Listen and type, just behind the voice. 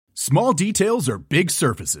Small details are big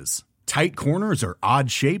surfaces. Tight corners are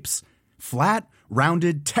odd shapes. Flat,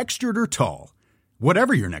 rounded, textured, or tall.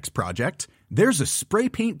 Whatever your next project, there's a spray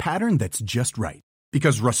paint pattern that's just right.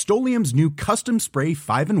 Because Rust-Oleum's new Custom Spray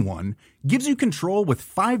 5-in-1 gives you control with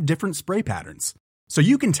 5 different spray patterns. So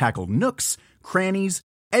you can tackle nooks, crannies,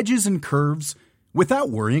 edges, and curves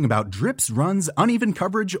without worrying about drips, runs, uneven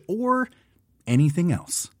coverage, or anything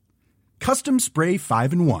else. Custom Spray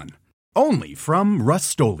 5-in-1. Only from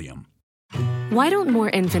Rust-Oleum. Why don't more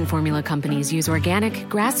infant formula companies use organic,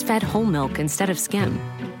 grass-fed whole milk instead of skim?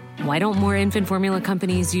 Why don't more infant formula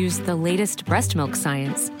companies use the latest breast milk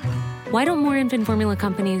science? Why don't more infant formula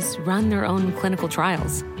companies run their own clinical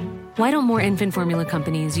trials? Why don't more infant formula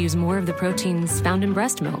companies use more of the proteins found in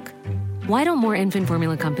breast milk? Why don't more infant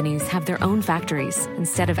formula companies have their own factories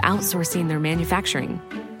instead of outsourcing their manufacturing?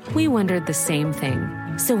 We wondered the same thing.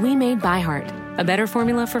 So we made ByHeart, a better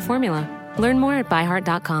formula for formula. Learn more at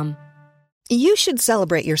byheart.com. You should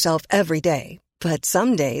celebrate yourself every day, but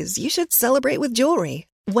some days you should celebrate with jewelry.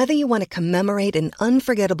 Whether you want to commemorate an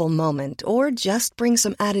unforgettable moment or just bring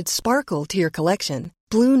some added sparkle to your collection,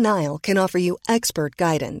 Blue Nile can offer you expert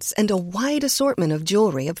guidance and a wide assortment of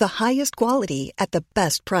jewelry of the highest quality at the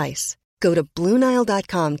best price. Go to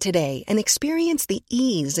BlueNile.com today and experience the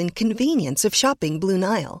ease and convenience of shopping Blue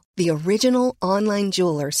Nile, the original online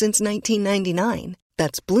jeweler since 1999.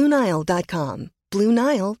 That's BlueNile.com.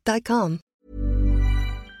 BlueNile.com.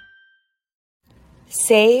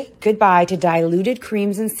 Say goodbye to diluted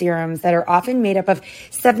creams and serums that are often made up of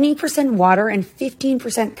 70% water and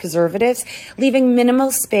 15% preservatives, leaving minimal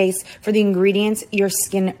space for the ingredients your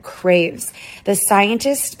skin craves. The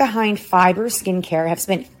scientists behind fiber skincare have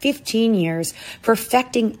spent 15 years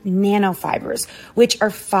perfecting nanofibers, which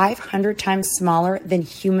are 500 times smaller than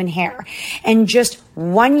human hair. And just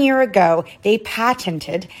 1 year ago, they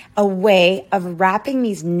patented a way of wrapping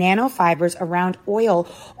these nanofibers around oil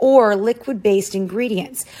or liquid-based ingredients.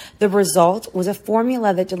 The result was a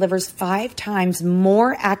formula that delivers 5 times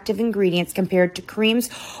more active ingredients compared to creams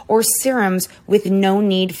or serums with no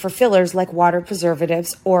need for fillers like water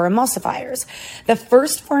preservatives or emulsifiers. The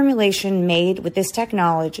first formulation made with this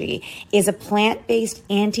technology is a plant-based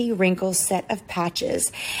anti-wrinkle set of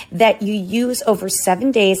patches that you use over 7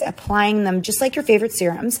 days, applying them just like your favorite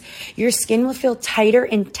serums. Your skin will feel tighter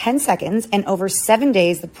in 10 seconds, and over 7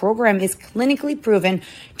 days, the program is clinically proven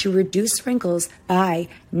to reduce wrinkles by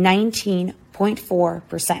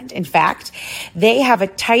 19.4%. In fact, they have a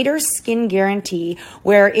tighter skin guarantee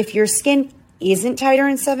where if your skin isn't tighter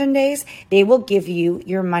in 7 days, they will give you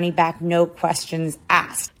your money back, no questions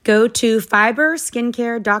asked. Go to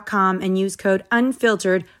fiberskincare.com and use code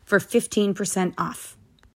UNFILTERED for 15% off.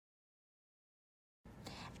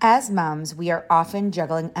 As moms, we are often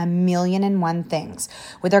juggling 1,000,001 things.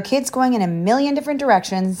 With our kids going in 1,000,000 different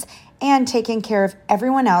directions, and taking care of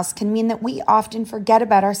everyone else can mean that we often forget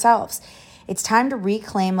about ourselves. It's time to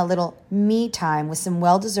reclaim a little me time with some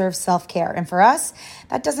well-deserved self-care. And for us,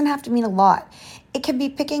 that doesn't have to mean a lot. It can be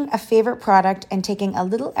picking a favorite product and taking a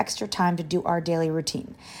little extra time to do our daily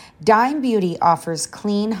routine. Dime Beauty offers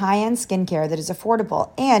clean, high-end skincare that is affordable,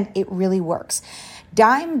 and it really works.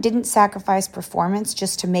 Dime didn't sacrifice performance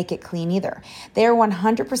just to make it clean either. They are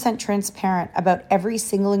 100% transparent about every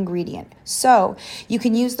single ingredient, so you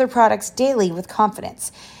can use their products daily with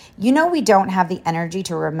confidence. You know we don't have the energy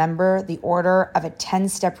to remember the order of a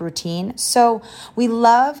 10-step routine, so we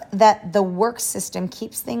love that the work system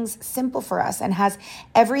keeps things simple for us and has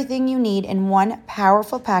everything you need in one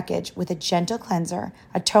powerful package with a gentle cleanser,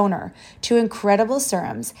 a toner, 2 incredible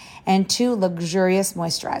serums, and 2 luxurious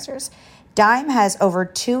moisturizers. Dime has over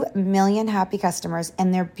 2 million happy customers,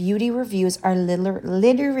 and their beauty reviews are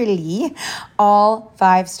literally all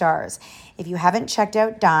 5 stars. If you haven't checked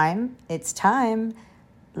out Dime, it's time.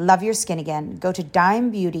 Love your skin again. Go to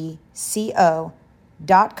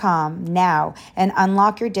dimebeautyco.com now and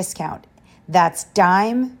unlock your discount. That's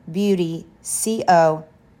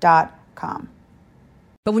dimebeautyco.com.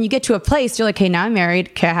 But when you get to a place, you're like, hey, now I'm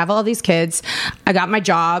married. Okay, I have all these kids. I got my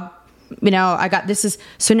job. You know, I got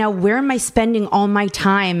so now where am I spending all my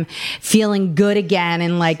time feeling good again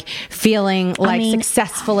and like feeling like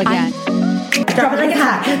successful again? Drop it like it's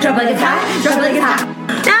hot. Drop it like it's hot. Drop it like it's hot.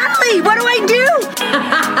 Natalie, what do I do?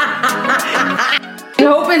 I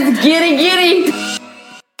hope it's giddy.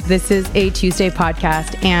 This is a Tuesday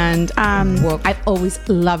podcast, and I've always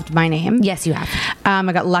loved my name. Yes, you have.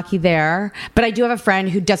 I got lucky there, but I do have a friend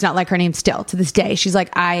who does not like her name still to this day. She's like,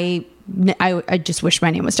 I just wish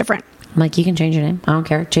my name was different. I'm like, you can change your name. I don't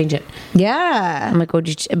care. Change it. Yeah. I'm like,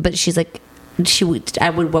 but she's like,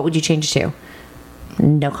 what would you change it to?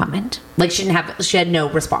 No comment. Like she had no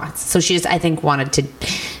response. So she just, I think, wanted to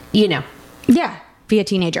you know. Yeah, be a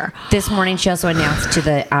teenager. This morning, she also announced to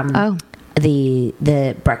the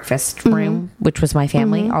breakfast room, which was my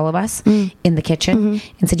family, all of us, in the kitchen,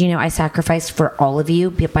 and said, I sacrificed for all of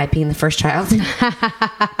you by being the first child.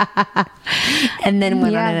 And then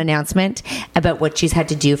went on an announcement about what she's had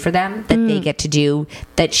to do for them, that they get to do,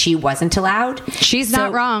 that she wasn't allowed. She's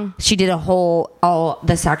not wrong. She did all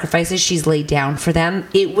the sacrifices she's laid down for them.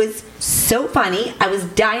 It was so funny. I was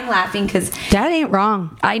dying laughing because that ain't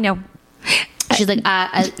wrong. I know. She's like,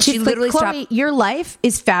 she literally Chloe, stopped. your life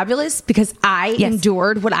is fabulous because I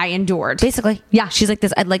endured what I endured. Basically. Yeah. She's like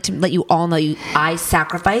this. I'd like to let you all know I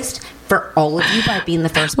sacrificed for all of you by being the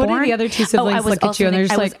firstborn. What did the other two siblings look at you and they're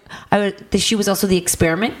just like... she was also the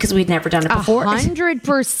experiment because we'd never done it before.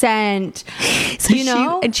 100%.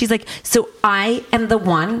 So and she's like, so I am the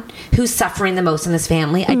one who's suffering the most in this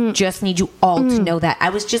family. I just need you all to know that. I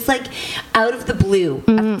was just like, out of the blue,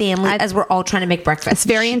 a family as we're all trying to make breakfast. It's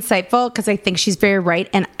very insightful because I think she's very right.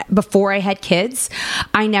 And before I had kids,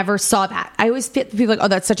 I never saw that. I always fit people like, oh,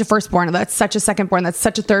 that's such a firstborn. Or that's such a secondborn. That's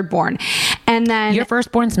such a thirdborn. And then... Your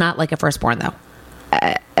firstborn's not like a firstborn, though.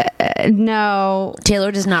 No.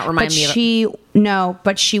 Taylor does not remind me of... No,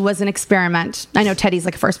 but she was an experiment. I know Teddy's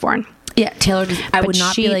like a firstborn. Yeah, Taylor does... I would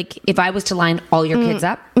not be like... If I was to line all your kids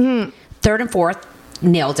up, third and fourth,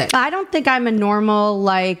 nailed it. I don't think I'm a normal,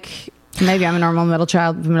 like... Maybe I'm a normal middle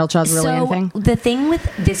child. Middle child's really anything. The thing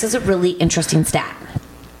with... This is a really interesting stat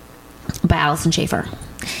by Allison Schaefer.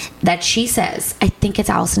 That she says, I think it's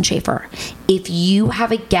Allison Schaefer, if you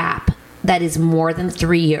have a gap that is more than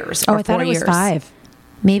 3 years or 4 years... Oh, I thought it was 5.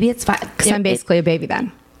 Maybe it's 5. Because I'm basically a baby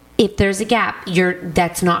then. If there's a gap,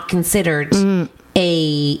 that's not considered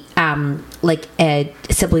a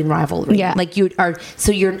sibling rivalry. Yeah. Like you are...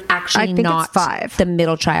 So you're actually not 5. The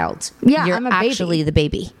middle child. Yeah, you're I'm a baby. Actually the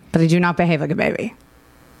baby. But I do not behave like a baby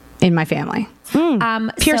in my family.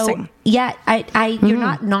 Piercing. So, yeah,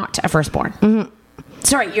 you're not a firstborn.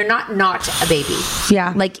 Sorry, you're not a baby.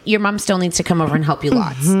 Yeah. Like, your mom still needs to come over and help you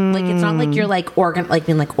lots. Like, it's not like you're, like,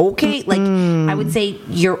 being like, okay. Like, I would say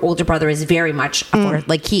your older brother is very much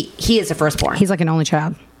he is a firstborn. He's like an only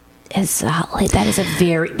child. That is a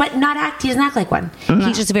very... But he doesn't act like one.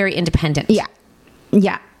 He's just very independent. Yeah.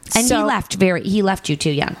 Yeah. And he left you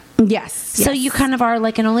too young. Yes. So you kind of are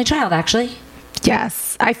like an only child, actually.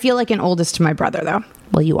 Yes. I feel like an oldest to my brother, though.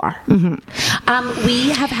 Well, you are. We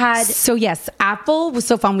have had... So, yes, Apple was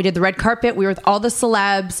so fun. We did the red carpet. We were with all the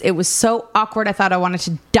celebs. It was so awkward. I thought I wanted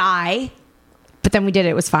to die. But then we did it.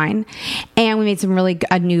 It was fine. And we made some really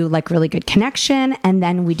good connection. And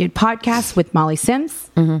then we did podcasts with Molly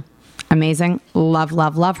Sims. Amazing. Love,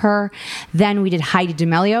 love, love her. Then we did Heidi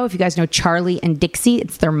D'Amelio. If you guys know Charlie and Dixie,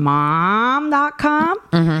 it's their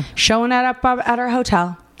mom.com. Showing it up at our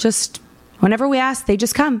hotel. Just whenever we ask, they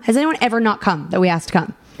just come. Has anyone ever not come that we asked to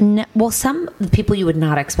come? No, well, some people you would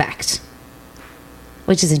not expect,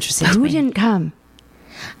 which is interesting. Who didn't come?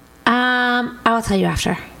 I'll tell you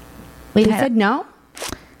after. They said no?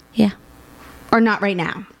 Yeah. Or not right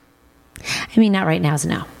now? I mean, not right now is a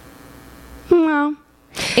no. No.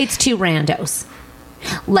 It's two randos.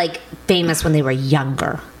 Like, famous when they were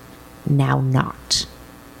younger. Now not.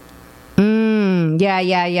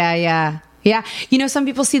 Yeah. You know, some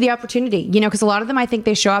people see the opportunity, because a lot of them, I think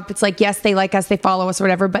they show up. It's like, yes, they like us, they follow us or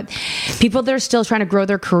whatever. But people that are still trying to grow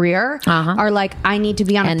their career are like, I need to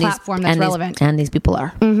be on a platform that's relevant. And these people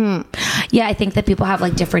are. Yeah, I think that people have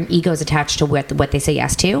like different egos attached to what they say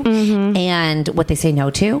yes to and what they say no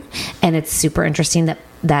to. And it's super interesting that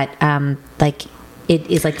it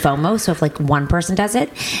is like FOMO. So if like one person does it,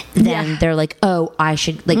 then they're like, oh, I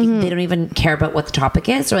should, like, they don't even care about what the topic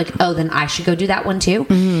is. They're like, oh, then I should go do that one too.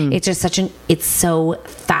 It's just it's so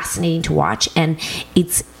fascinating to watch. And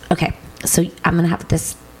it's, okay, so I'm going to have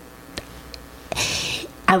this.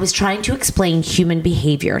 I was trying to explain human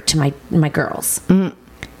behavior to my girls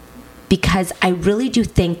because I really do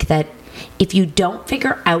think that if you don't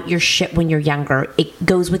figure out your shit when you're younger, it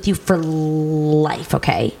goes with you for life,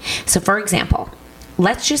 okay? So for example,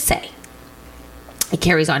 let's just say it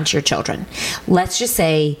carries on to your children. Let's just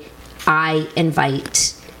say I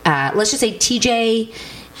invite, let's just say TJ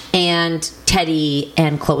and Teddy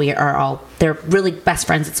and Chloe they're really best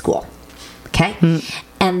friends at school. Okay?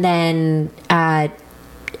 And then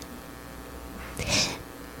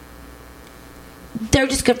they're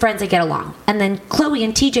just good friends. They get along. And then Chloe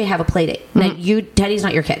and TJ have a play date. Now, Teddy's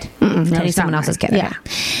not your kid. Teddy's someone else's kid. Yeah. Okay.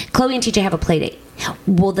 Chloe and TJ have a play date.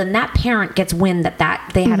 Well, then that parent gets wind that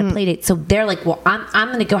they had a play date. So they're like, well, I'm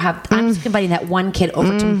going to go I'm just inviting that one kid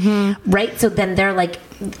over to me. Right? So then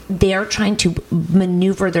they're trying to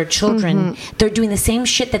maneuver their children. They're doing the same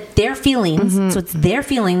shit that their feelings, so it's their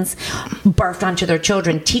feelings barfed onto their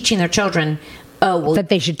children, teaching their children, that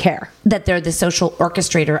they should care, that they're the social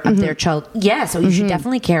orchestrator of their child. Yeah, so you should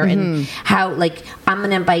definitely care. And how, like, I'm going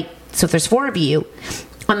to invite, so if there's 4 of you,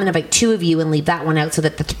 I'm going to invite 2 of you and leave that one out so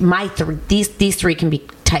that these 3 can be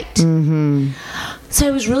tight. So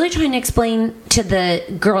I was really trying to explain to the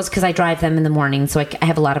girls, because I drive them in the morning, so I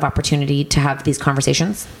have a lot of opportunity to have these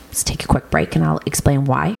conversations. Let's take a quick break and I'll explain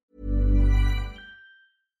why.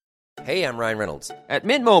 Hey, I'm Ryan Reynolds. At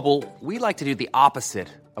Mint Mobile, we like to do the opposite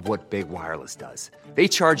of what Big Wireless does. They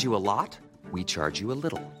charge you a lot, we charge you a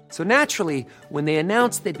little. So naturally, when they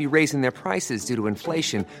announced they'd be raising their prices due to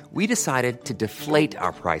inflation, we decided to deflate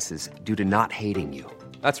our prices due to not hating you.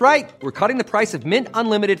 That's right. We're cutting the price of Mint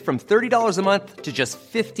Unlimited from $30 a month to just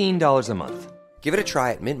 $15 a month. Give it a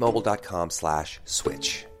try at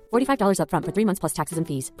mintmobile.com/switch. $45 up front for 3 months plus taxes and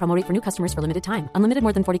fees. Promo rate for new customers for limited time. Unlimited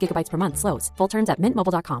more than 40 gigabytes per month. Slows full terms at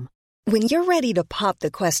mintmobile.com. When you're ready to pop the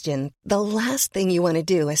question, the last thing you want to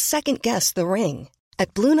do is second-guess the ring.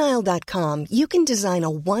 At BlueNile.com, you can design a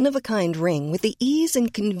one-of-a-kind ring with the ease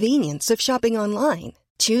and convenience of shopping online.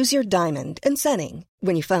 Choose your diamond and setting.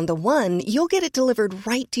 When you find the one, you'll get it delivered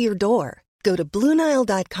right to your door. Go to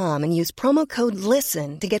BlueNile.com and use promo code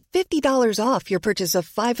LISTEN to get $50 off your purchase of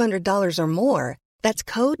 $500 or more. That's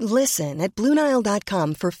code LISTEN at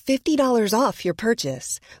BlueNile.com for $50 off your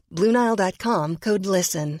purchase. BlueNile.com, code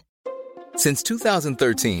LISTEN. Since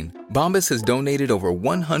 2013, Bombas has donated over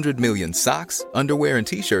 100 million socks, underwear, and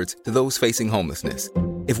T-shirts to those facing homelessness.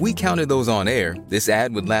 If we counted those on air, this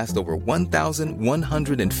ad would last over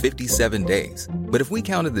 1,157 days. But if we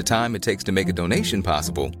counted the time it takes to make a donation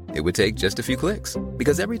possible, it would take just a few clicks.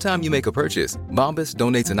 Because every time you make a purchase, Bombas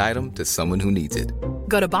donates an item to someone who needs it.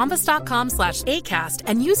 Go to bombas.com/ACAST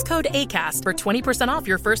and use code ACAST for 20% off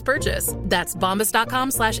your first purchase. That's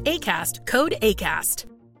bombas.com/ACAST, code ACAST.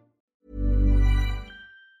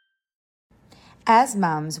 As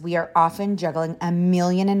moms, we are often juggling a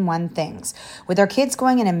million and one things. With our kids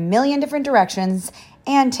going in a million different directions,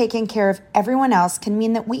 and taking care of everyone else can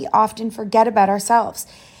mean that we often forget about ourselves.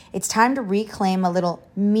 It's time to reclaim a little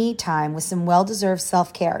me time with some well-deserved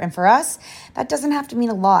self-care. And for us, that doesn't have to mean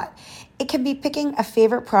a lot. It can be picking a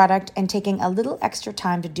favorite product and taking a little extra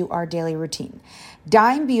time to do our daily routine.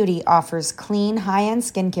 Dime Beauty offers clean, high-end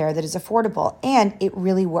skincare that is affordable, and it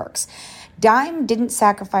really works. Dime didn't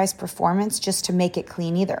sacrifice performance just to make it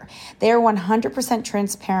clean either. They are 100%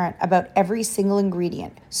 transparent about every single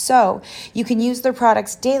ingredient, so you can use their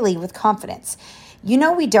products daily with confidence. You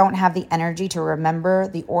know we don't have the energy to remember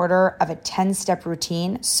the order of a 10-step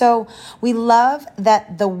routine, so we love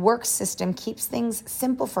that the work system keeps things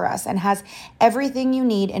simple for us and has everything you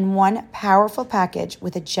need in one powerful package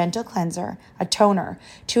with a gentle cleanser, a toner,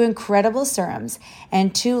 2 incredible serums,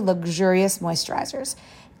 and 2 luxurious moisturizers.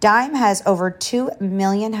 Dime has over 2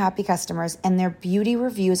 million happy customers, and their beauty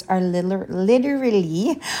reviews are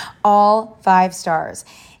literally all 5 stars.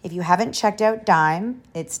 If you haven't checked out Dime,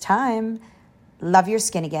 it's time. Love your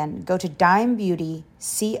skin again. Go to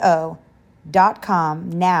dimebeautyco.com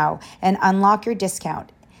now and unlock your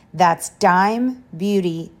discount. That's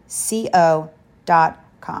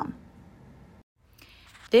dimebeautyco.com.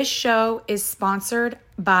 This show is sponsored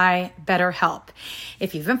by BetterHelp.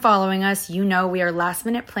 If you've been following us, you know we are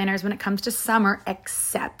last-minute planners when it comes to summer,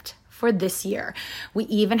 except for this year. We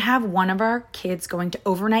even have one of our kids going to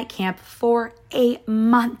overnight camp for a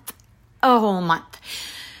month, a whole month.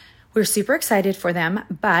 We're super excited for them,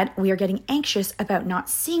 but we are getting anxious about not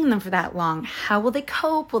seeing them for that long. How will they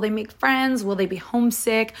cope? Will they make friends? Will they be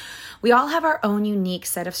homesick? We all have our own unique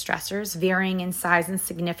set of stressors, varying in size and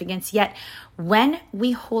significance, yet when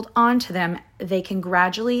we hold on to them, they can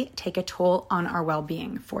gradually take a toll on our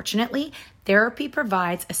well-being. Fortunately, therapy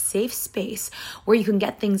provides a safe space where you can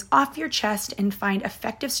get things off your chest and find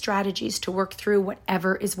effective strategies to work through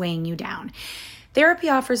whatever is weighing you down. Therapy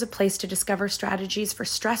offers a place to discover strategies for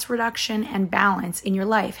stress reduction and balance in your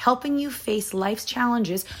life, helping you face life's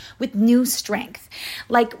challenges with new strength.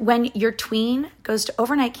 Like when your tween goes to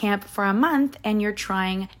overnight camp for a month and you're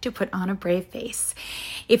trying to put on a brave face.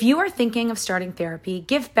 If you are thinking of starting therapy,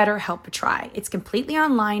 give BetterHelp a try. It's completely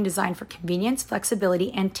online, designed for convenience,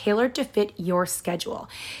 flexibility, and tailored to fit your schedule.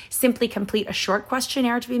 Simply complete a short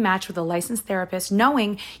questionnaire to be matched with a licensed therapist,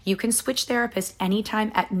 knowing you can switch therapists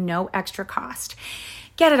anytime at no extra cost.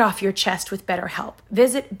 Get it off your chest with BetterHelp.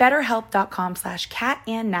 Visit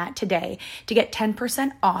betterhelp.com/catandnat today to get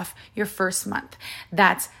 10% off your first month.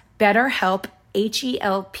 That's BetterHelp,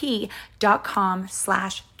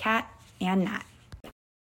 HELP.com/catandnat.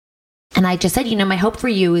 And I just said, my hope for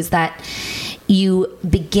you is that you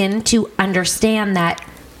begin to understand that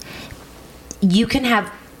you can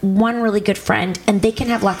have one really good friend and they can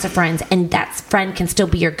have lots of friends, and that friend can still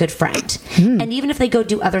be your good friend. And even if they go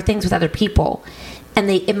do other things with other people and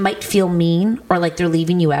it might feel mean or like they're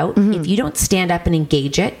leaving you out, if you don't stand up and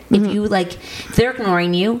engage it, if they're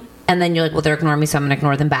ignoring you and then you're like, well, they're ignoring me, so I'm going to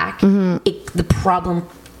ignore them back, the problem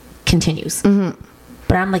continues.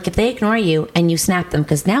 But I'm like, if they ignore you and you snap them,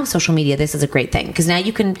 because now social media, this is a great thing, because now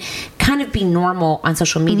you can kind of be normal on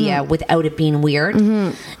social media without it being weird.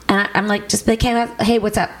 And I'm like, just be like, hey,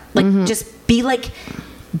 what's up? Like, just be like,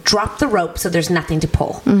 drop the rope so there's nothing to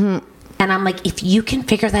pull. And I'm like, if you can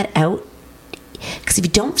figure that out, because if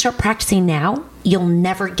you don't start practicing now, you'll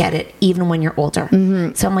never get it, even when you're older.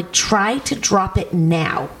 So I'm like, try to drop it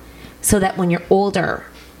now so that when you're older,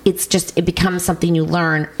 it becomes something you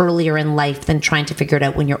learn earlier in life than trying to figure it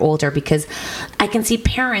out when you're older, because I can see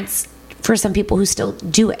parents, for some people, who still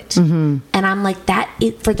do it. And I'm like,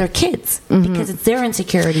 for their kids, because it's their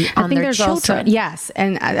insecurity on their children. Yes.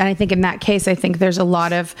 And I think in that case, I think there's a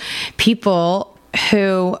lot of people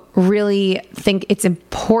who really think it's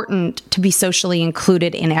important to be socially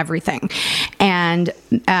included in everything. And,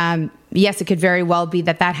 yes, it could very well be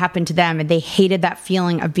that happened to them and they hated that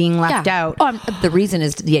feeling of being left out. The reason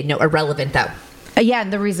is irrelevant though.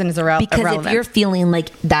 The reason is irrelevant. Because if you're feeling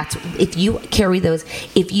like if you carry those,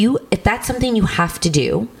 if that's something you have to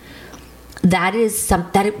do,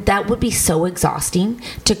 that would be so exhausting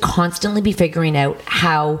to constantly be figuring out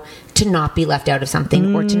how to not be left out of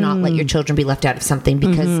something or to not let your children be left out of something,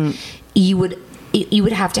 because you would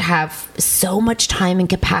have to have so much time and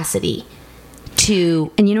capacity to.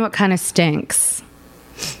 And you know what kind of stinks?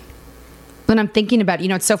 When I'm thinking about,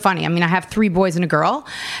 it's so funny. I mean, I have 3 boys and a girl,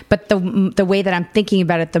 but the way that I'm thinking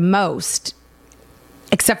about it the most,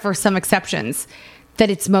 except for some exceptions, that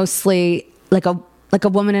it's mostly like a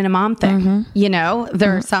woman and a mom thing.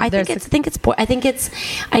 There are some. I think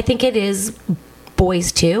it is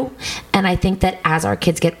boys too, and I think that as our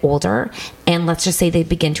kids get older, and let's just say they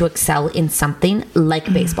begin to excel in something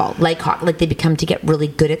like baseball, like hockey, like they become to get really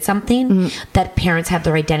good at something that parents have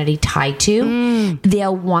their identity tied to,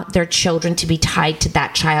 they'll want their children to be tied to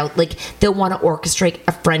that child. Like they'll want to orchestrate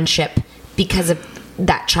a friendship because of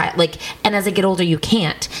that child. Like, and as I get older, you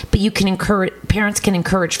can't, but parents can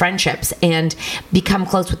encourage friendships and become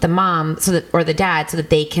close with the mom or the dad so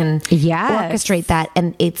that they can orchestrate that.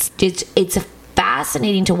 And it's a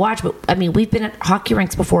fascinating to watch. But I mean, we've been at hockey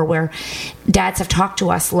rinks before where dads have talked to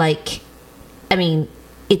us like, I mean,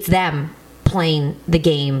 it's them playing the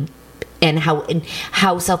game and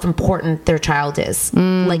how self-important their child is,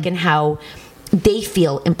 like, and how they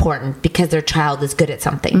feel important because their child is good at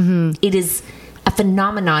something. It is a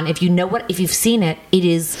phenomenon. If you've seen it, it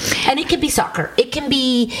is, and it can be soccer, it can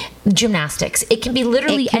be gymnastics, it can be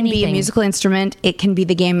literally anything. It can be a musical instrument, it can be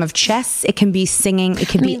the game of chess, it can be singing, it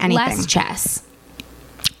can be anything. Less chess.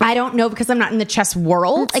 I don't know, because I'm not in the chess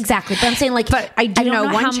world. Exactly. But I'm saying, like, but I do know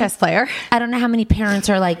one chess player. I don't know how many parents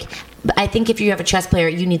are like, I think if you have a chess player,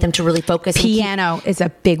 you need them to really focus. Piano is a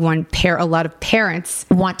big one. A lot of parents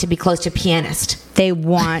want to be close to a pianist. They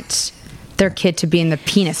want their kid to be in the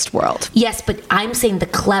pianist world. Yes, but I'm saying the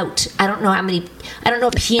clout. I don't know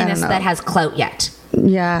a pianist that has clout yet.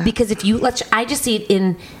 Yeah. Because I see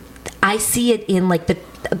it in like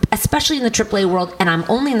especially in the AAA world, and I'm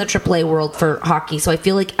only in the AAA world for hockey, so I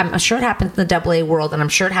feel like I'm sure it happens in the AA world, and I'm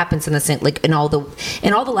sure it happens in in all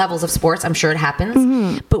the levels of sports. I'm sure it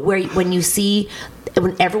happens. But when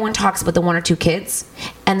everyone talks about the 1 or 2 kids,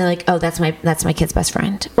 and they're like, "Oh, that's my kid's best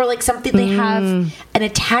friend," or like something, they have an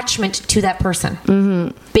attachment to that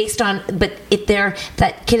person based on. But if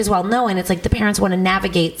that kid is well known, it's like the parents want to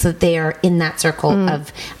navigate so that they are in that circle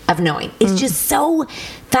of knowing. It's just so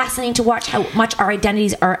fascinating to watch how much our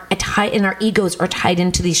identities are tied and our egos are tied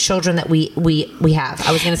into these children that we have.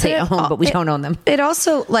 I was going to say own, but we don't own them. It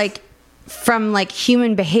also, like, from like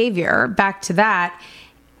human behavior back to that,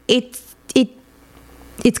 it's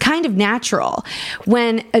kind of natural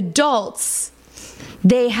when adults,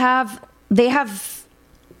 they kind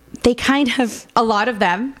of, a lot of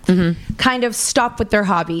them kind of stop with their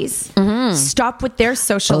hobbies, stop with their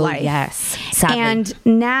social life. Yes. Sadly. And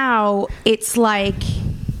now it's like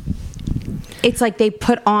they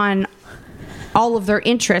put on all of their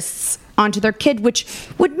interests onto their kid, which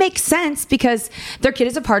would make sense because their kid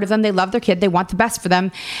is a part of them. They love their kid. They want the best for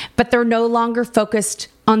them, but they're no longer focused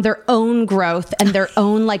on their own growth and their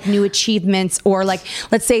own like new achievements, or like,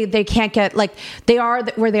 let's say they can't get, like, they are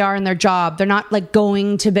where they are in their job. They're not like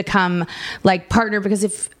going to become like partner, because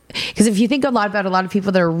if because if you think about a lot of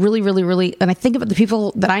people that are really, really, really, and I think about the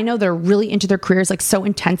people that I know that are really into their careers like so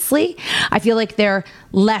intensely, I feel like they're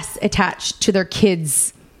less attached to their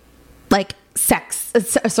kids, like sex.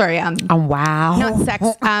 Wow. Not sex,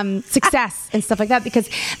 success and stuff like that, because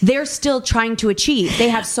they're still trying to achieve. They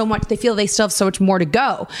have so much, they feel they still have so much more to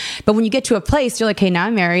go. But when you get to a place, you're like, hey, now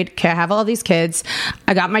I'm married. Okay, I have all these kids.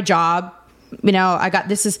 I got my job. I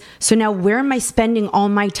got so now where am I spending all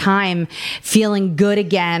my time feeling good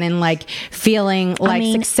again and like feeling like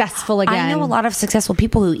successful again? I know a lot of successful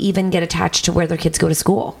people who even get attached to where their kids go to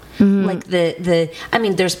school. Like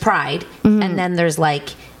there's pride, and then there's like,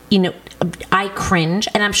 I cringe,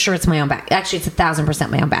 and I'm sure it's my own actually it's 1,000%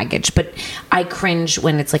 my own baggage, but I cringe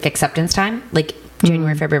when it's like acceptance time, like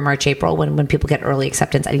January, February, March, April, when people get early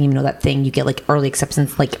acceptance. I didn't even know that thing. You get like early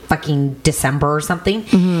acceptance like fucking December or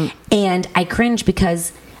something. And I cringe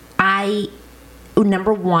because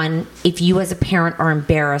number one, if you as a parent are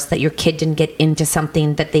embarrassed that your kid didn't get into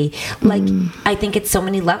something that they like, I think it's so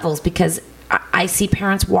many levels, because I see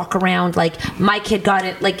parents walk around like my kid got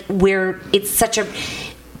it, like where it's such a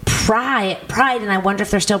pride, and I wonder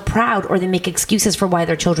if they're still proud or they make excuses for why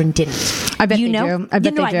their children didn't. I bet they do. I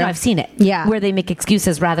bet they do. I've seen it. Yeah. Where they make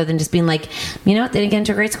excuses rather than just being like, they didn't get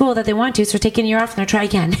into a great school that they want to, so taking a year off and they'll try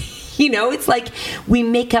again. It's like we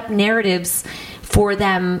make up narratives for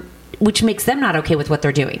them, which makes them not okay with what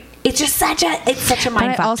they're doing. It's just such a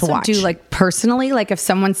mind fuck to watch. Do like personally, like if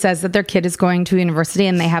someone says that their kid is going to university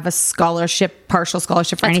and they have a scholarship, partial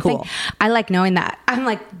scholarship for anything, cool. I like knowing that. I'm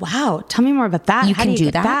like, wow, tell me more about that. How do you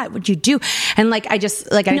do that? What'd you do? And like, I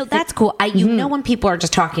just like, that's cool. When people are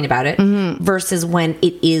just talking about it versus when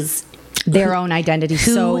it is their own identity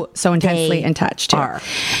so intensely in touch too.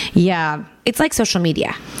 Yeah. It's like social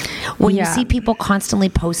media. When you see people constantly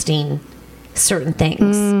posting certain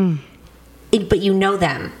things, but you know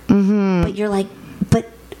them, but you're like,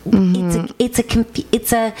 it is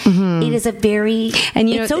a very, and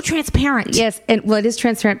it's so transparent. Yes, and it is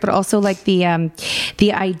transparent, but also like the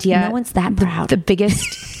idea. No one's that proud. The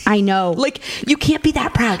biggest, I know, like you can't be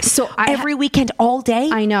that proud. So every weekend, all day.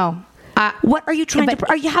 I know. What are you trying to?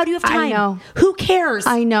 How do you have time? I know. Who cares?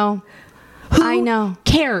 I know. Who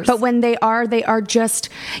cares? But when they are just,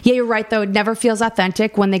 you're right though. It never feels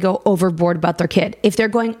authentic when they go overboard about their kid. If they're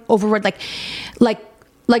going overboard, like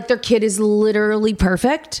their kid is literally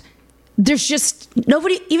perfect, there's just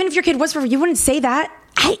nobody, even if your kid was perfect, you wouldn't say that.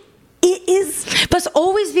 It is. But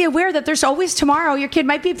always be aware that there's always tomorrow. Your kid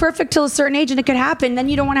might be perfect till a certain age and it could happen. Then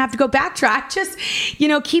you don't want to have to go backtrack. Just,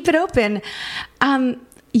 keep it open.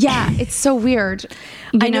 Yeah, it's so weird.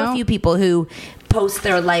 I know a few people who post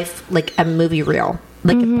their life like a movie reel,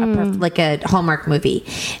 like like a Hallmark movie,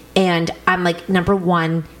 and I'm like, number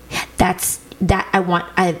one,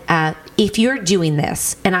 if you're doing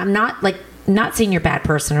this, and I'm not saying you're a bad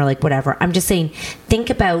person or like whatever, I'm just saying think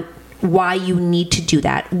about why you need to do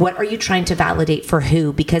that. What are you trying to validate for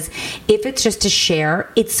who? Because if it's just to share,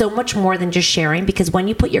 it's so much more than just sharing, because when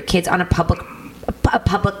you put your kids on a public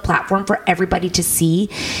platform for everybody to see,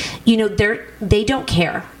 they don't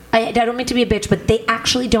care. I don't mean to be a bitch, but they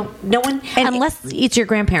actually don't. No one, unless it's your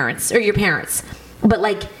grandparents or your parents. But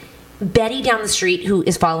like Betty down the street who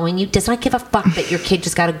is following you does not give a fuck that your kid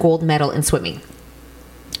just got a gold medal in swimming.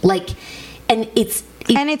 It's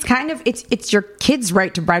your kid's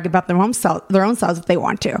right to brag about their own selves if they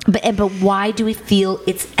want to. But why do we feel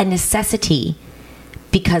it's a necessity?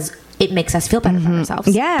 Because it makes us feel better about ourselves.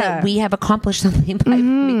 Yeah. That we have accomplished something by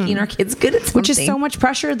making our kids good at something. Which is so much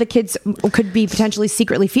pressure the kids could be potentially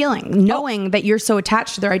secretly feeling, knowing that you're so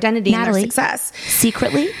attached to their identity and their success.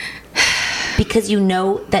 Secretly? Because you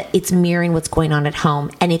know that it's mirroring what's going on at home.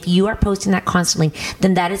 And if you are posting that constantly,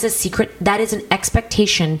 then that is a secret, that is an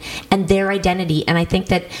expectation and their identity. And I think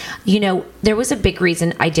that, there was a big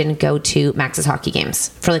reason I didn't go to Max's hockey games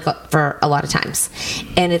for a lot of times.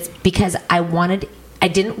 And it's because I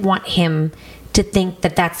didn't want him to think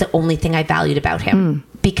that that's the only thing I valued about him.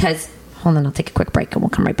 Because, hold on, I'll take a quick break and we'll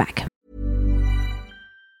come right back.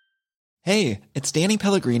 Hey, it's Danny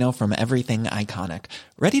Pellegrino from Everything Iconic.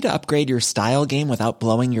 Ready to upgrade your style game without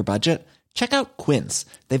blowing your budget? Check out Quince.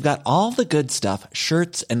 They've got all the good stuff,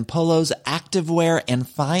 shirts and polos, activewear, and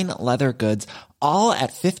fine leather goods, all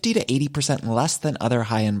at 50 to 80% less than other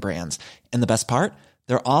high-end brands. And the best part?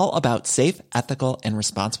 They're all about safe, ethical, and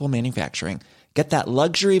responsible manufacturing. Get that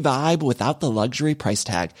luxury vibe without the luxury price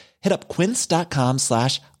tag. Hit up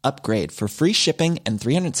quince.com/upgrade for free shipping and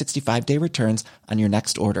 365-day returns on your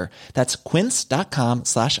next order. That's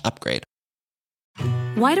quince.com/upgrade.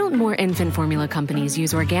 Why don't more infant formula companies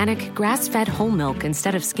use organic, grass-fed whole milk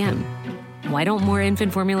instead of skim? Why don't more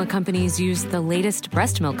infant formula companies use the latest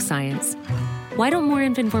breast milk science? Why don't more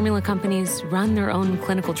infant formula companies run their own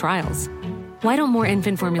clinical trials? Why don't more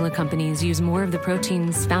infant formula companies use more of the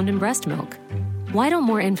proteins found in breast milk? Why don't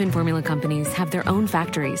more infant formula companies have their own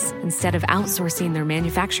factories instead of outsourcing their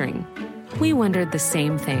manufacturing? We wondered the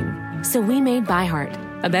same thing. So we made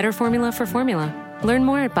ByHeart, a better formula for formula. Learn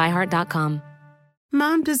more at byheart.com.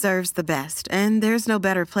 Mom deserves the best, and there's no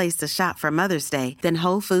better place to shop for Mother's Day than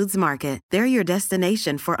Whole Foods Market. They're your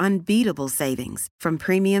destination for unbeatable savings, from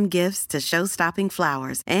premium gifts to show-stopping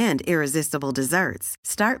flowers and irresistible desserts.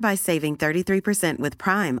 Start by saving 33% with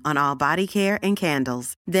Prime on all body care and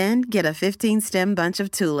candles. Then get a 15-stem bunch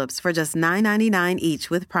of tulips for just $9.99 each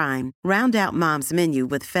with Prime. Round out Mom's menu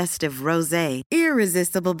with festive rosé,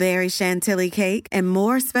 irresistible berry chantilly cake, and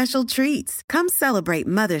more special treats. Come celebrate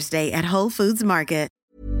Mother's Day at Whole Foods Market.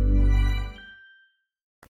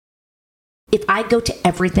 If I go to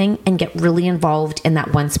everything and get really involved in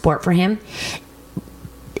that one sport for him,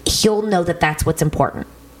 he'll know that that's what's important.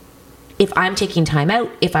 If I'm taking time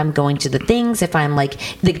out, if I'm going to the things, if I'm like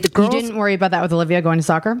the girls. You didn't worry about that with Olivia going to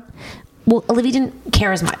soccer? Well, Olivia didn't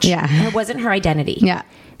care as much. Yeah. And it wasn't her identity. Yeah.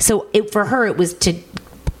 So for her, it was to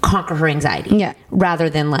conquer her anxiety. Yeah. Rather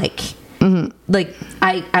than like... Mm-hmm. Like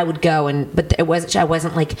I would go but I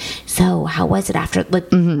wasn't like, so how was it after, like,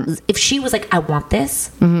 if she was like, I want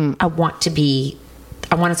this, I want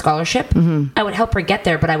a scholarship, I would help her get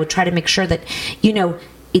there, but I would try to make sure that,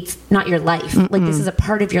 it's not your life. Like, this is a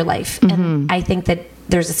part of your life. And I think that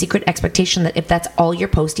there's a secret expectation that if that's all you're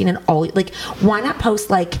posting and all, like, why not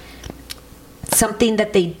post like something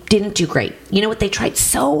that they didn't do great? You know what? They tried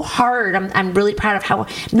so hard. I'm really proud of how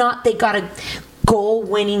not they got a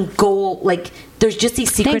winning goal. Like, there's just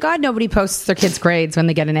these secret. Thank God nobody posts their kids' grades when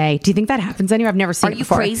they get an A. Do you think that happens anywhere? I've never seen it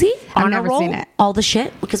before. Are you crazy? I've never seen it. All the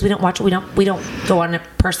shit, because we don't watch it. We don't go on it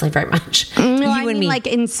personally very much. I mean, like,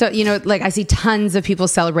 like I see tons of people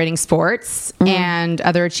celebrating sports and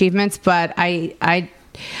other achievements, but I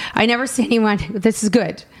never see anyone. This is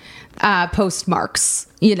good. Post marks,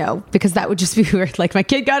 because that would just be weird. Like, my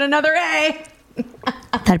kid got another A.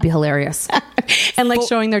 That'd be hilarious. And like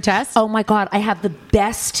showing their tests. Oh my God, I have the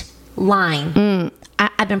best line.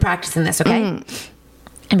 I've been practicing this, okay?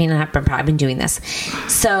 I mean, I've been doing this.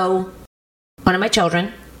 So one of my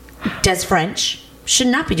children does French, should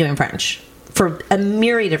not be doing French for a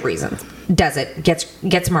myriad of reasons. Does it,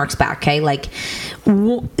 gets marks back, okay? Like,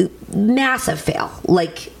 massive fail.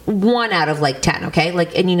 Like 1 out of like 10, okay?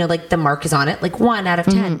 Like, and like the mark is on it, like 1 out of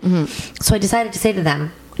 10. So I decided to say to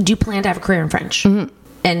them, do you plan to have a career in French?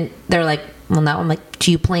 And they're like, well, no. I'm like,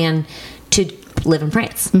 do you plan to live in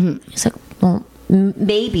France? He's like, well,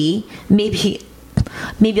 maybe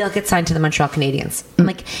I'll get signed to the Montreal Canadiens. I'm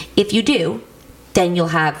like, if you do, then you'll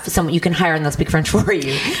have someone you can hire and they'll speak French for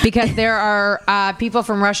you. Because there are people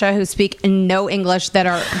from Russia who speak no English that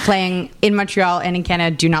are playing in Montreal and in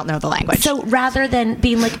Canada do not know the language. So rather than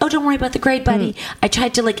being like, oh, don't worry about the grade, buddy, I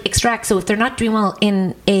tried to like extract. So if they're not doing well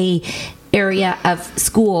in a area of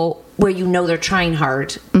school where they're trying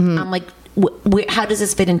hard, I'm like, how does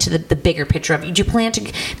this fit into the bigger picture of you? Do you plan to,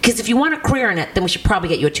 because if you want a career in it, then we should probably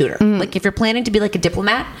get you a tutor. Like, if you're planning to be like a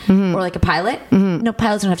diplomat or like a pilot, no,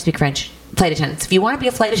 pilots don't have to speak French. Flight attendants, if you want to be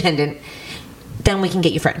a flight attendant, then we can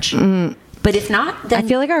get you French. But if not, then I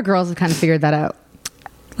feel like our girls have kind of figured that out.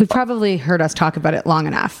 We've probably heard us talk about it long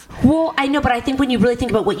enough. Well, I know, but I think when you really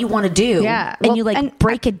think about what you want to do, and you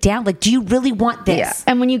break it down, like, do you really want this? Yeah.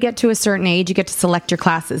 And when you get to a certain age, you get to select your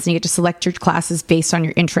classes, and you get to select your classes based on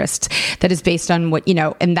your interests. That is based on what,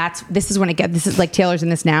 and this is when this is like Taylor's in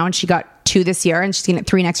this now, and she got 2 this year and she's gonna get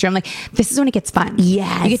 3 next year. I'm like, this is when it gets fun.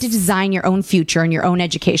 Yes. You get to design your own future and your own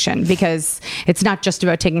education, because it's not just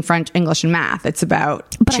about taking French, English, and math. It's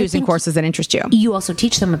about choosing courses that interest you. You also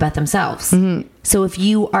teach them about themselves. So if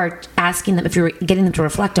you are asking them, if you're getting them to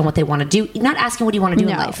reflect on what they want to do, not asking what do you want to do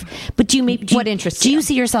in life, but what interests you? Do you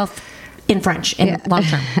see yourself in French in long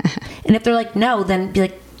term? And if they're like, no, then be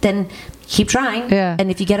like, then keep trying. Yeah. And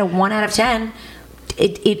if you get a 1 out of 10,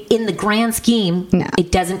 it in the grand scheme,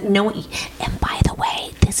 it doesn't know. And by the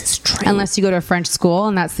way, this is true. Unless you go to a French school,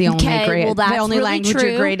 and that's the only grade, well, that's the only really language true.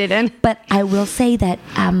 you're graded in. But I will say that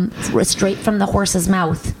straight from the horse's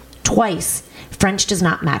mouth, twice, French does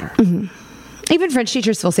not matter. Even French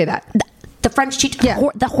teachers will say that. The French teacher,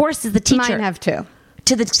 the horse is the teacher. Mine have too.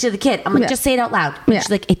 To the kid. I'm like, just say it out loud. She's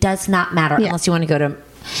like, it does not matter unless you want to go to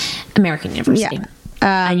American University.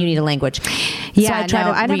 And you need a language. Yeah, so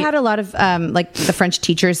I've had a lot of like the French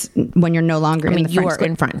teachers when you're no longer in the French school.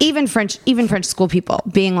 In French. Even French school people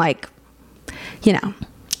being like,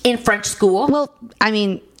 in French school. Well, I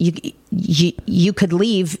mean, you could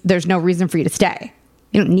leave. There's no reason for you to stay.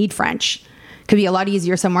 You don't need French. Could be a lot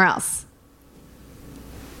easier somewhere else.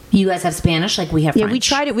 You guys have Spanish, like we have French. Yeah, we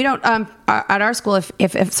tried it. We don't at our school.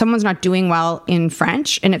 If someone's not doing well in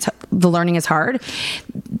French and the learning is hard,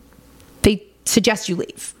 they suggest you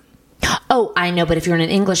leave. Oh, I know, but if you're in an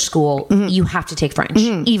English school, you have to take French,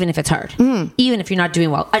 even if it's hard, even if you're not doing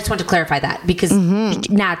well. I just want to clarify that because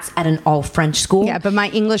Nat's at an all French school. Yeah, but my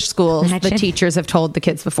English schools, the teachers have told the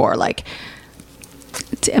kids before, like,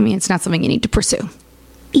 I mean, it's not something you need to pursue.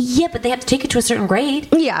 Yeah, but they have to take it to a certain grade.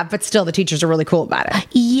 Yeah, but still, the teachers are really cool about it.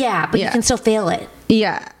 Yeah, but you can still fail it.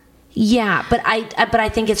 Yeah, yeah, but I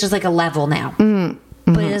think it's just like a level now.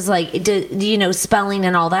 But it's like, you know, spelling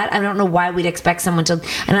and all that. I don't know why we'd expect someone to,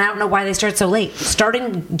 and I don't know why they start so late.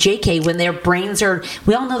 Starting JK when their brains are,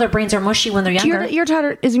 we all know their brains are mushy when they're younger. Your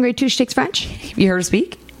daughter is in grade 2. She takes French. Have you heard her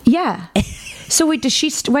speak? Yeah. So wait, does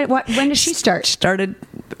she? When does she start? Started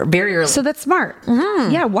very early. So that's smart.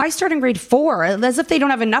 Yeah. Why start in grade 4? As if they don't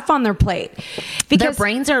have enough on their plate. Because their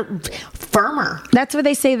brains are firmer. That's why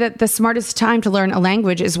they say that the smartest time to learn a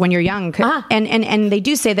language is when you're young. And they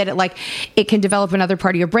do say that it can develop another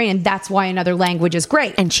part of your brain, and that's why another language is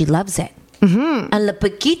great. And she loves it. And le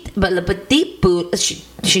petit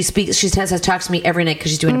she speaks. She talks to me every night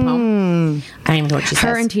because she's doing a poem. I don't even know what she says.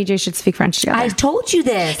 Her and TJ should speak French together. I told you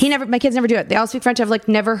this. My kids never do it. They all speak French. I've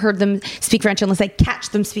never heard them speak French unless I catch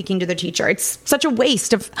them speaking to their teacher. It's such a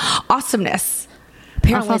waste of awesomeness.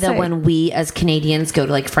 Apparently, though, when we as Canadians go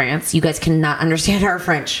to France, you guys cannot understand our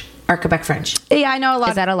French, our Quebec French. Yeah, I know a lot.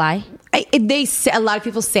 Is that a lie? A lot of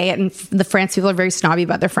people say it, and the France people are very snobby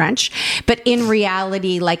about their French. But in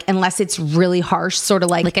reality, unless it's really harsh, sort of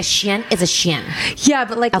like a chien is a chien. Yeah,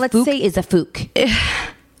 but let's say is a fook.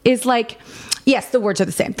 Is yes, the words are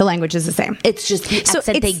the same. The language is the same. It's just the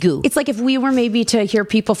accent aigu. It's like if we were maybe to hear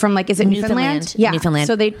people from is it Newfoundland? Yeah, Newfoundland.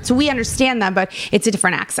 So we understand them, but it's a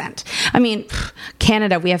different accent. I mean,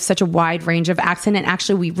 Canada, we have such a wide range of accent, and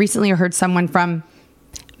actually, we recently heard someone from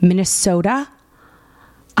Minnesota.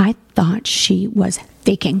 I thought she was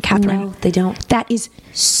faking, Catherine. No, they don't. That is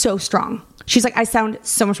so strong. She's like, I sound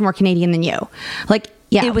so much more Canadian than you.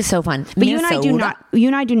 Yeah, it was so fun. But you and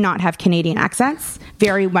I do not have Canadian accents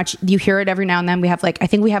very much. You hear it every now and then. We have I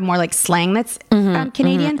think we have more slang that's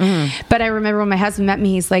Canadian. But I remember when my husband met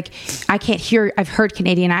me, he's like, I can't hear. I've heard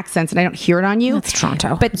Canadian accents and I don't hear it on you. That's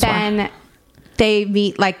Toronto. But then they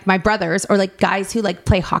meet my brothers or guys who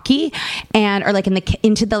play hockey and are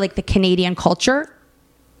into the Canadian culture.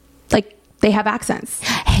 They have accents.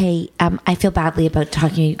 Hey, I feel badly about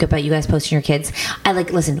talking about you guys posting your kids.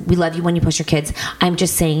 Listen, we love you when you post your kids. I'm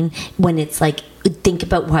just saying when it's think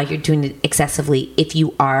about why you're doing it excessively. If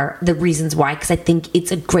you are, the reasons why, because I think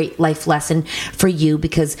it's a great life lesson for you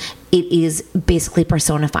because it is basically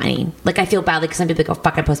personifying. I feel badly because some people go,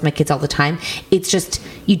 fuck, I post my kids all the time. It's just,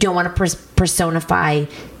 you don't want to personify.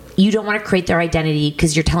 You don't want to create their identity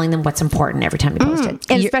because you're telling them what's important every time you post it.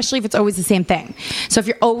 And especially if it's always the same thing. So if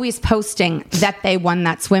you're always posting that they won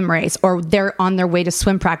that swim race or they're on their way to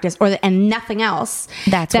swim practice and nothing else,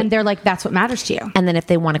 that's what matters to you. And then if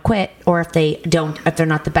they want to quit or if they're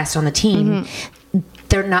not the best on the team,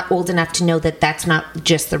 they're not old enough to know that that's not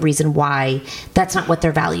just the reason why. That's not what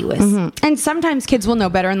their value is. And sometimes kids will know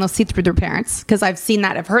better and they'll see through their parents because I've seen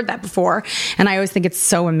that. I've heard that before. And I always think it's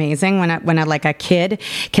so amazing when a kid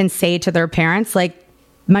can say to their parents,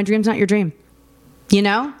 my dream's not your dream. You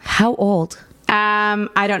know? How old?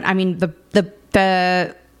 The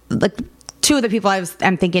two of the people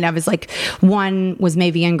I'm thinking of is one was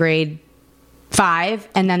maybe in grade 5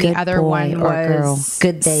 and then the other one was girl.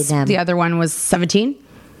 Good day them. The other one was 17.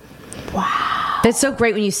 Wow. That's so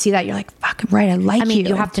great when you see that. You're like, fucking right, I like you.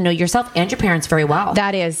 You have to know yourself and your parents very well.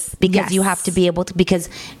 That is. Because you have to be able to, because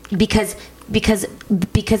this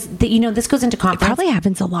goes into confidence. It probably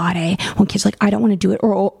happens a lot, when kids are like, I don't want to do it,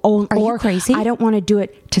 or are you crazy? I don't want to do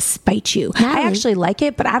it to spite you. Natalie, I actually like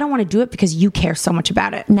it, but I don't want to do it because you care so much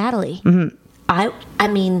about it. Natalie. I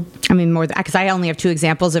mean more than because I only have 2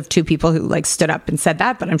 examples of 2 people who stood up and said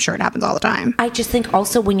that, but I'm sure it happens all the time. I just think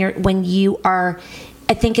also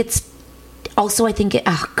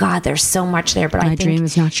oh God, there's so much there, but my dream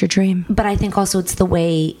is not your dream. But I think also it's the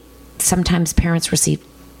way sometimes parents receive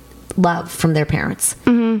love from their parents.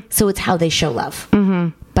 So it's how they show love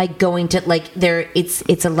by going to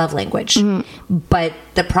it's a love language. But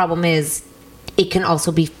the problem is it can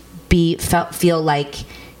also feel like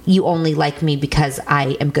you only like me because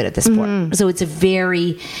I am good at this sport. So it's a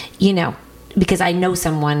very, because I know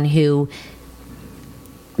someone who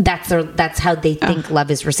that's how they think love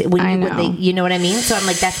is received. You know what I mean? So I'm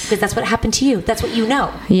like, that's because that's what happened to you. That's what you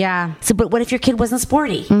know. Yeah. So, but what if your kid wasn't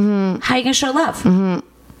sporty? How are you going to show love?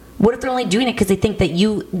 What if they're only doing it because they think that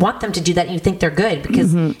you want them to do that and you think they're good?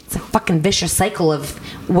 Because it's a fucking vicious cycle of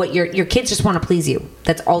what your kids just want to please you.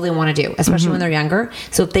 That's all they want to do, especially when they're younger.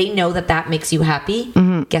 So if they know that makes you happy,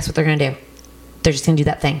 guess what they're going to do? They're just going to do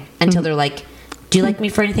that thing until they're like, do you like me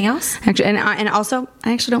for anything else? Actually, and also,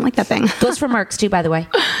 I actually don't like that thing. Goes for marks too, by the way.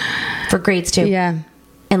 For grades too. Yeah.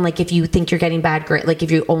 And like if you think you're getting bad grades, like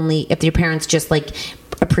if your parents just like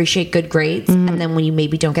appreciate good grades, and then when you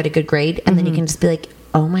maybe don't get a good grade, and then you can just be like,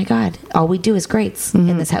 oh my God, all we do is grades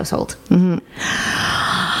in this household.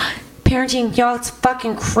 Parenting, y'all, it's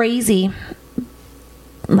fucking crazy.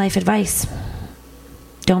 Life advice.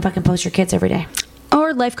 Don't fucking post your kids every day.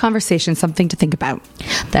 Or life conversation, something to think about.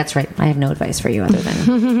 That's right. I have no advice for you other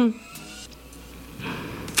than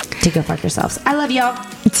to go fuck yourselves. I love y'all.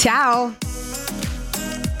 Ciao.